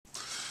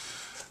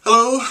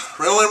Hello,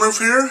 Randall M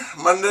here.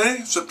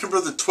 Monday, September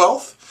the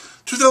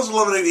 12th,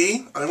 2011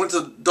 AD. I went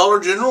to Dollar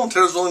General in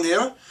Taylorsville,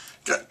 Indiana.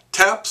 Got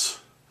Taps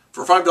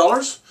for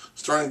 $5,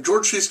 starring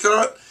George C.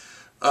 Scott,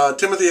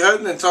 Timothy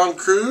Hutton, and Tom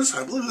Cruise.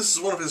 I believe this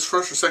is one of his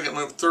first or second,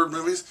 third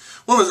movies.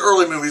 One of his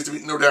early movies,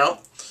 no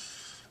doubt.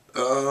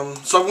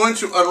 So I'm going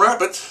to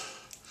unwrap it.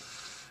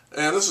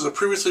 And this is a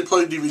previously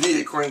played DVD,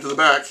 according to the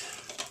back.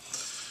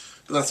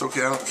 But that's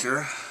okay, I don't care.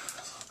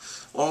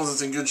 As long as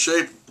it's in good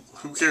shape,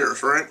 who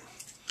cares, right?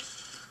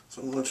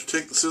 So I'm going to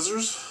take the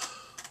scissors.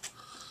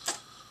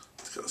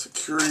 It's got a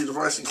security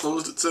device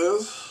enclosed, it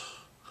says.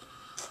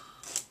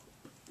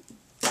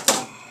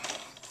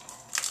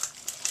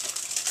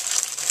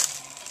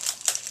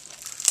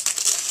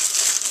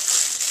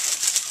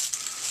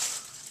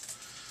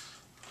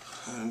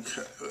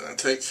 Okay, then I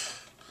take,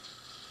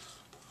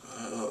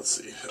 let's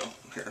see,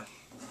 here.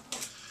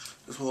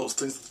 There's one of those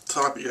things at the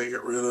top you gotta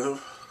get rid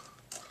of.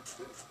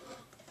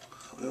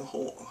 Well,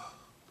 hold on.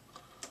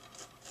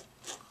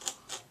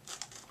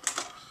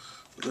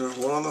 There's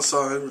one on the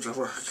side, which I've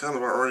kind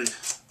of already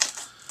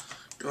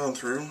gone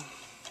through.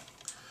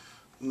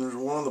 And there's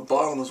one on the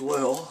bottom as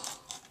well.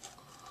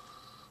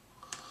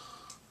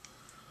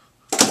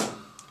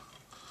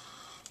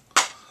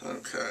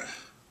 Okay.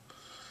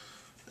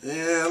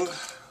 And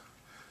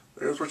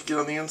there's what you get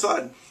on the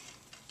inside.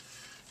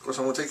 Of course,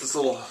 I'm going to take this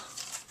little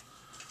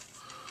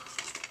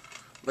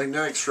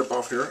magnetic strip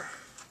off here.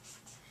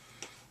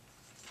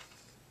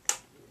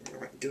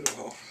 I can get it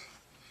off.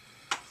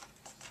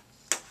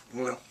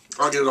 Well,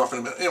 I'll get it off in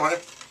a minute. Anyway,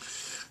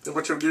 then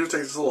what you'll do is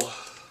take this little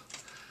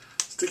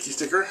sticky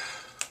sticker.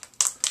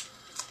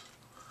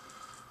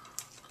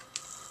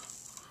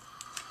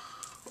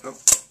 Well,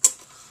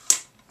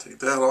 take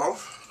that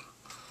off.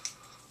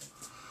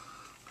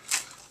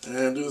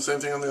 And do the same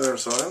thing on the other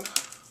side.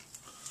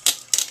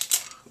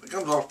 It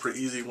comes off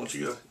pretty easy once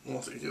you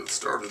get it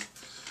started.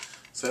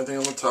 Same thing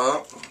on the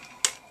top.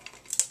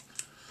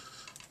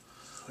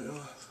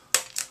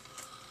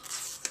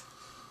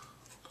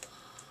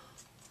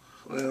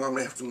 Well, I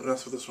may have to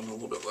mess with this one a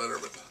little bit later,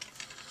 but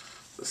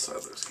this side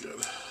looks good.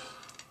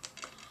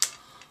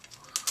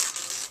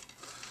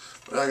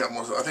 But I got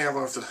more. I think I'm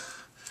going to have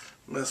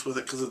to mess with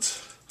it because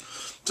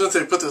since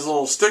they put this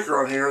little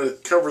sticker on here,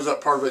 it covers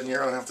up part of it, and you're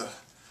going to have to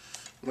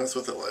mess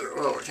with it later.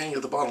 Oh, I can't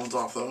get the bottom ones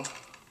off though.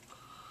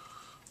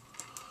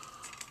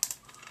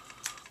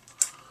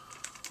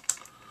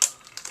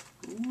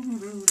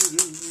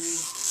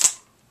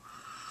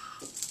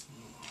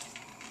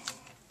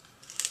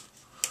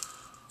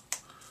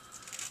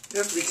 You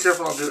have to be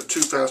careful not to do it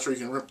too fast or you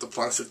can rip the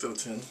plastic to the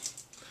tin.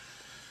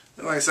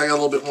 And like I said, I got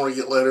a little bit more to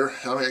get later.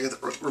 I gotta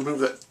remove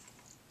that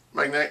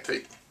magnetic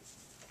tape.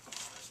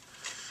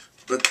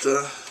 But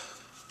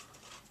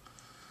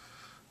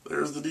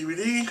there's the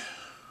DVD.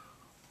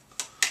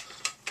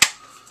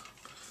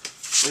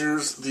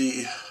 Here's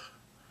the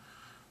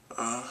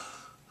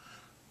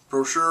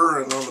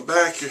brochure, and on the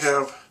back you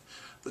have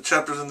the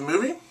chapters in the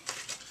movie.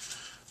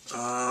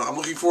 I'm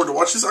looking forward to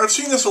watch this. I've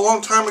seen this a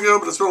long time ago,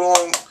 but it's been a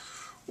long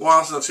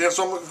while since I've seen it,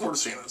 so I'm looking forward to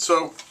seeing it.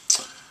 So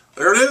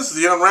there it is,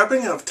 the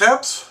unwrapping of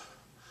Taps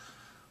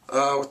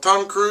with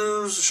Tom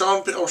Cruise,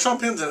 Sean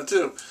Penn's in it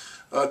too,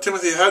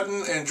 Timothy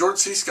Hutton, and George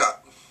C.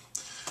 Scott.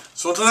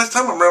 So until next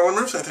time, I'm Randall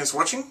M saying thanks for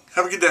watching.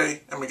 Have a good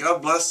day, and may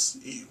God bless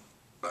you.